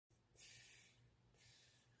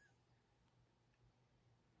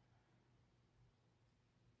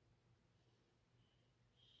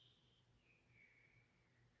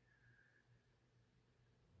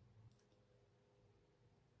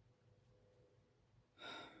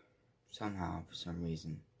Somehow, for some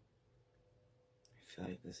reason, I feel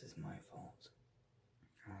like this is my fault.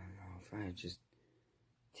 I don't know, if I had just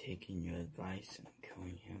taken your advice and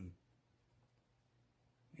killing him,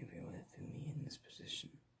 maybe it would have put me in this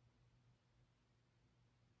position.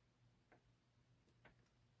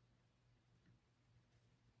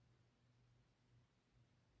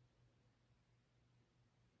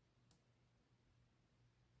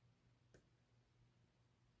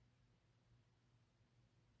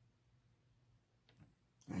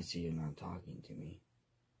 I see you're not talking to me.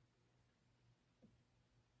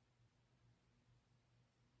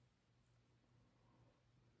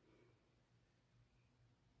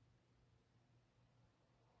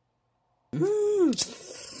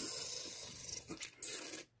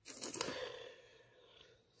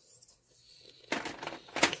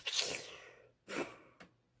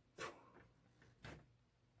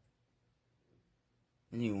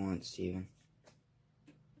 What do you want, Steven?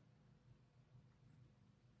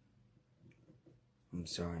 I'm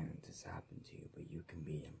sorry that this happened to you, but you can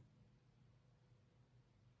beat him.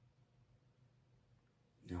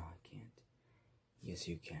 No, I can't. Yes,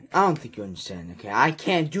 you can. I don't think you understand, okay? I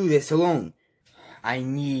can't do this alone. I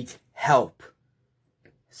need help.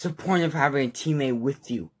 It's the point of having a teammate with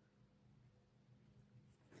you.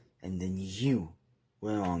 And then you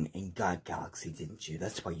went along and got Galaxy, didn't you?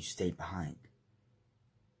 That's why you stayed behind.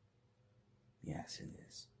 Yes, it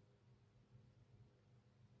is.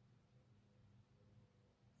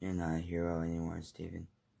 You're not a hero anymore, Steven.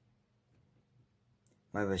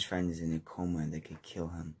 My best friend is in a coma that could kill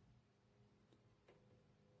him.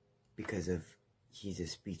 Because of, he's a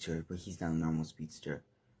speedster, but he's not a normal speedster.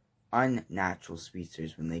 Unnatural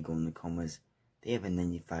speedsters, when they go into comas, they have a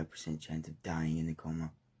 95% chance of dying in a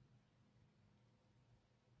coma.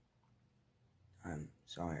 I'm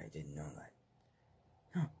sorry I didn't know that.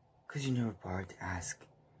 No, because you never bothered to ask.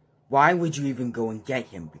 Why would you even go and get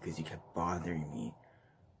him? Because you kept bothering me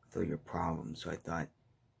with all your problems, so I thought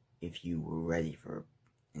if you were ready for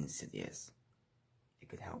Insidious, it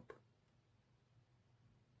could help.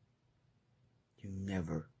 You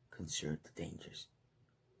never considered the dangers.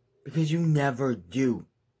 Because you never do.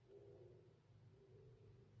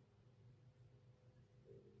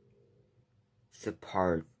 It's a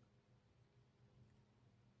part of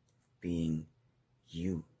being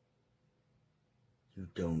you. You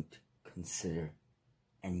don't consider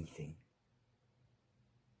anything.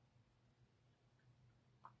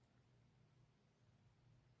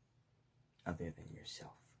 Other than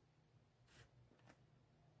yourself.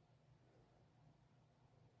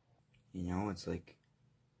 You know, it's like,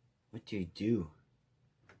 what do you do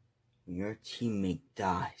when your teammate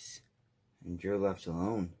dies and you're left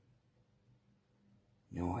alone?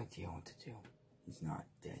 No idea what to do. He's not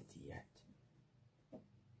dead yet.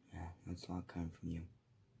 Yeah, that's a lot coming from you.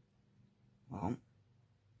 Well,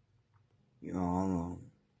 you're all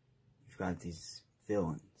alone. You've got these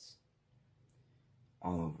villains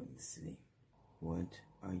all over the city. What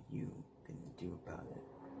are you gonna do about it?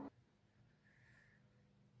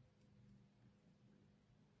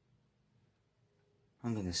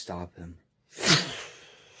 I'm gonna stop him.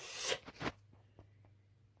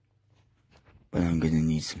 But I'm gonna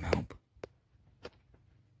need some help.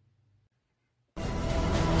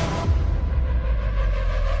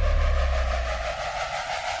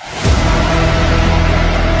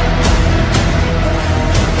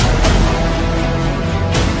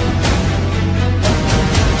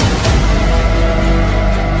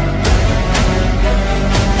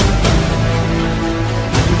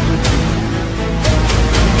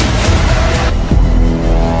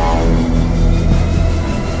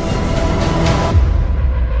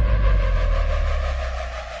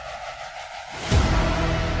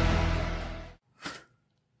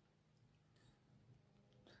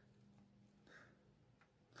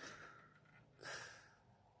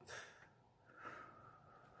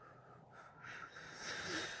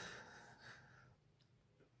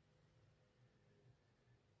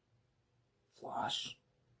 Flush.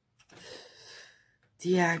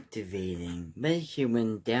 Deactivating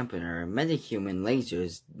metahuman dampener, metahuman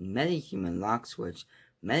lasers, metahuman lock switch,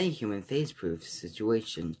 metahuman phase-proof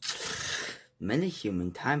situation,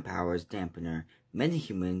 metahuman time powers dampener,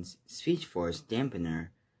 metahuman speech force dampener,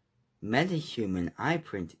 metahuman eye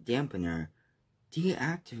print dampener,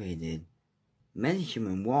 deactivated,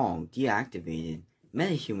 metahuman wall deactivated,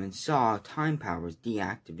 metahuman saw time powers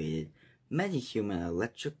deactivated, metahuman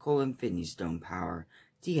electrical infinity stone power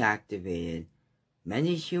deactivated,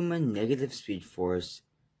 metahuman negative speed force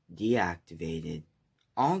deactivated,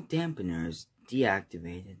 all dampeners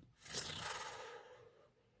deactivated.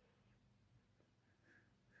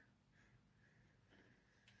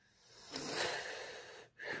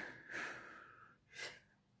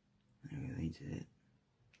 did it.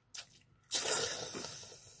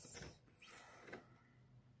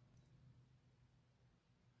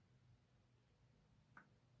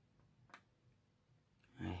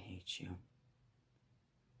 I hate you.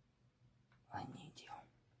 I need you.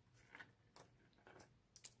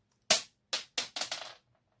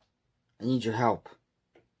 I need your help.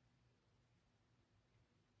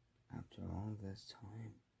 After all this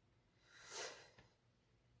time.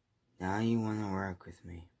 Now you want to work with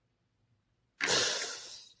me.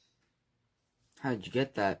 How did you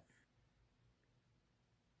get that?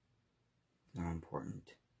 Not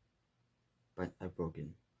important. But I broke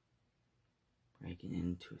in. Breaking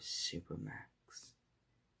into a Supermax.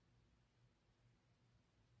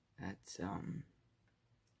 That's,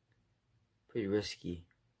 pretty risky.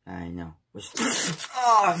 I know. I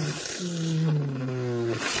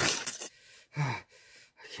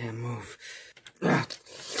can't move. You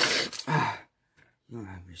don't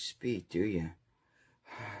have your speed, do you?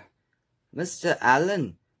 Mr.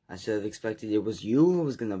 Allen, I should have expected it was you who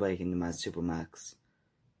was gonna break into my Supermax.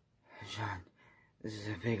 John, this is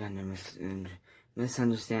a big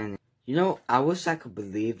misunderstanding. You know, I wish I could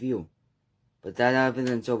believe you, but that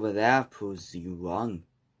evidence over there proves you wrong.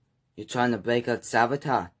 You're trying to break out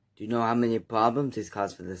Savitar. Do you know how many problems he's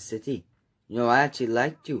caused for the city? You know, I actually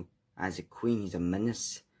liked you. As a queen, he's a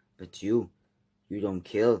menace. But you don't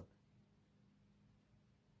kill.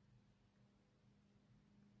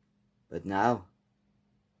 But now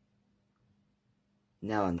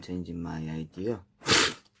I'm changing my idea.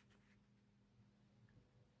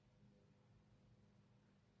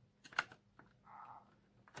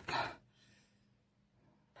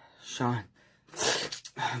 Sean,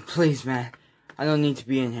 please, man. I don't need to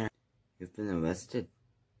be in here. You've been arrested.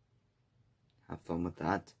 Have fun with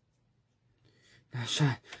that. No,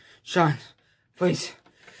 Sean, please.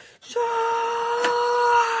 Sean!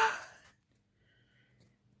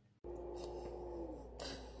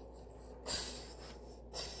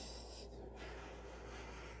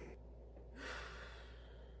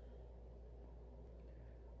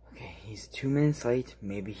 Okay, he's 2 minutes late.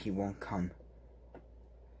 Maybe he won't come.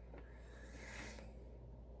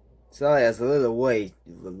 Sorry, I was a little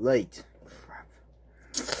late. Crap.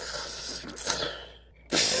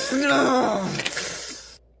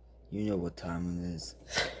 You know what time it is.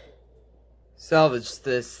 Salvage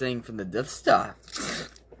this thing from the Death Star.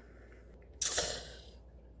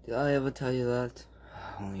 Did I ever tell you that?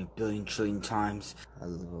 Only 1 billion times. I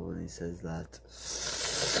love it when he says that.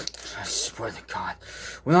 I swear to God,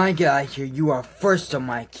 when I get out of here, you are first on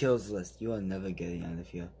my kills list. You are never getting out of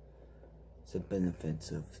here. It's the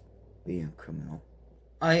benefits of being a criminal.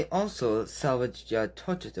 I also salvaged your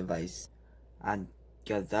torture device. I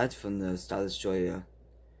got that from the Star Destroyer.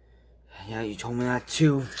 Yeah, you told me that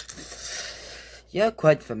too. You're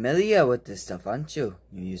quite familiar with this stuff, aren't you?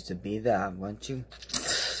 You used to be there, weren't you?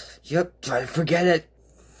 Yep, try to forget it.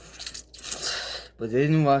 But it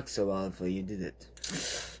didn't work so well for you, did it?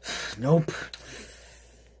 Nope.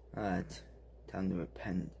 Alright, time to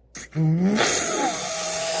repent.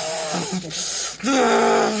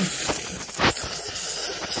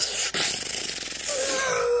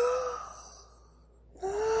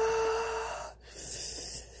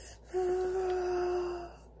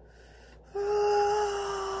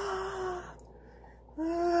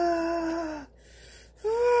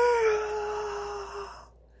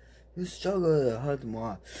 You struggle to hurt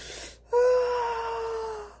more.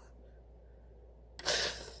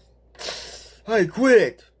 I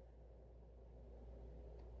quit.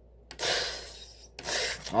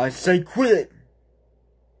 I say quit.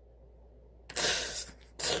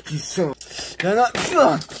 You so. You're not.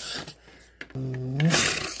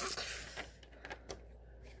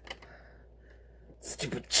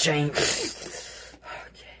 Stupid chain.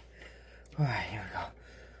 Okay. Alright, here we go.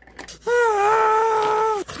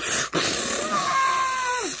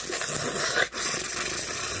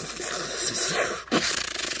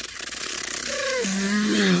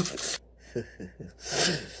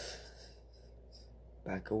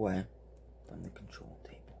 Back away from the control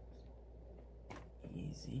table.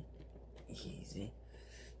 Easy, easy.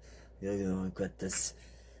 You're gonna regret this.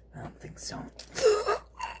 I don't think so.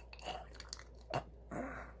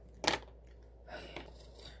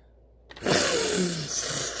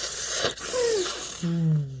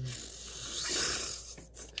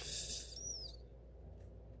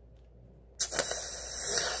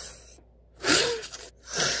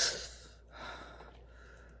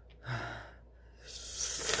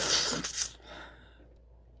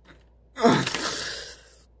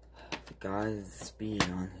 The guy's speed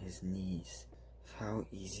on his knees. How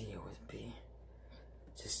easy it would be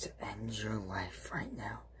just to end your life right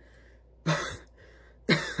now. But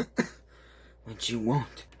you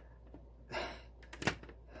won't.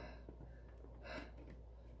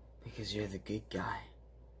 Because you're the good guy.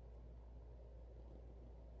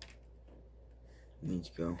 You need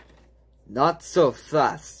to go. Not so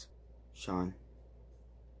fast, Sean.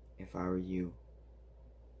 If I were you,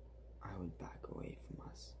 I would back away from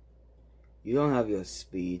us. You don't have your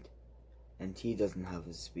speed, and he doesn't have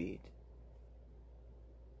his speed.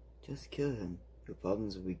 Just kill him. Your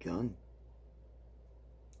problems will be gone.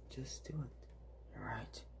 Just do it.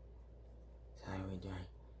 Alright. How are we doing?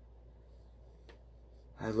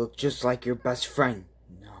 I look just like your best friend.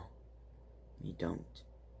 No, you don't.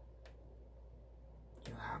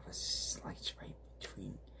 You have a slice right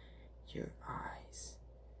between your eyes.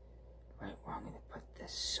 Right where I'm gonna put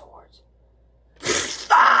this sword.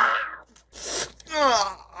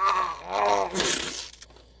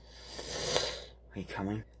 Are you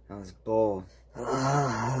coming? That was bold.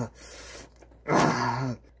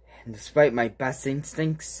 And despite my best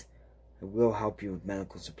instincts, I will help you with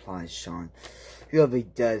medical supplies, Sean. You'll be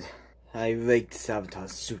dead. I rigged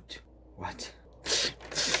Savitar's suit. What?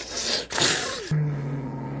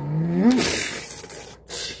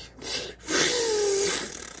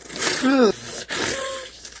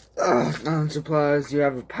 Supplies, you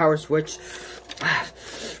have a power switch.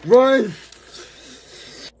 Run!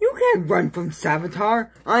 You can't run from Savitar.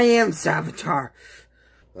 I am Savitar.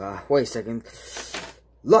 Wait a second.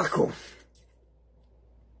 Loco.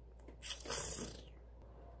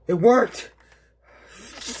 It worked!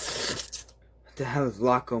 What the hell does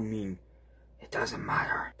Loco mean? It doesn't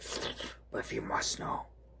matter. But if you must know,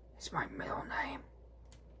 it's my middle name.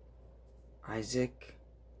 Isaac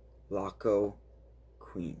Loco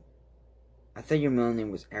Queen. I thought your middle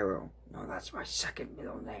name was Arrow. No, that's my second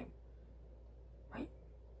middle name. My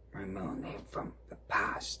middle name from the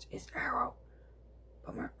past is Arrow.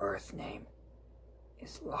 But my Earth name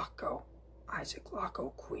is Loco. Isaac Loco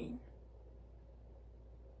Queen.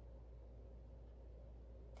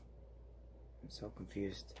 I'm so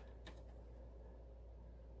confused.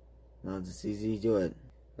 No, it's easy to do it.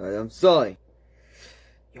 I'm sorry.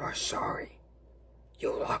 You're sorry.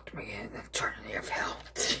 You locked me in an eternity of hell.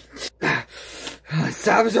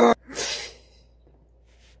 Savitar!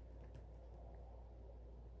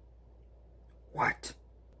 What?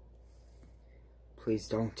 Please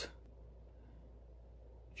don't.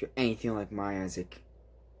 If you're anything like my Isaac,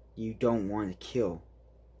 you don't want to kill.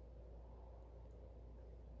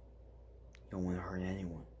 You don't want to hurt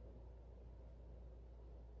anyone.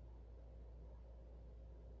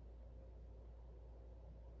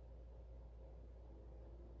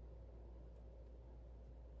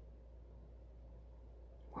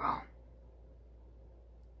 Well,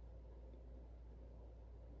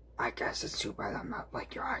 I guess it's too bad I'm not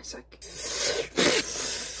like your Isaac.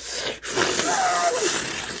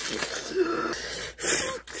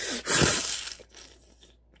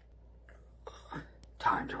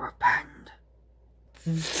 Time to repent.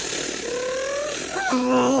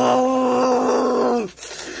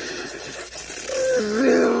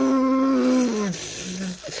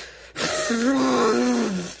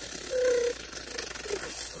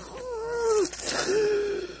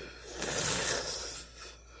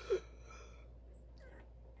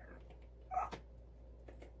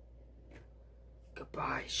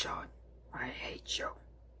 Goodbye, Sean. I hate you.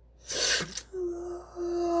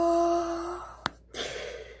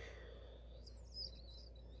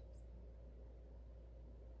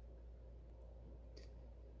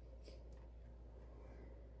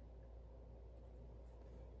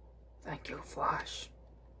 Thank you, Flash.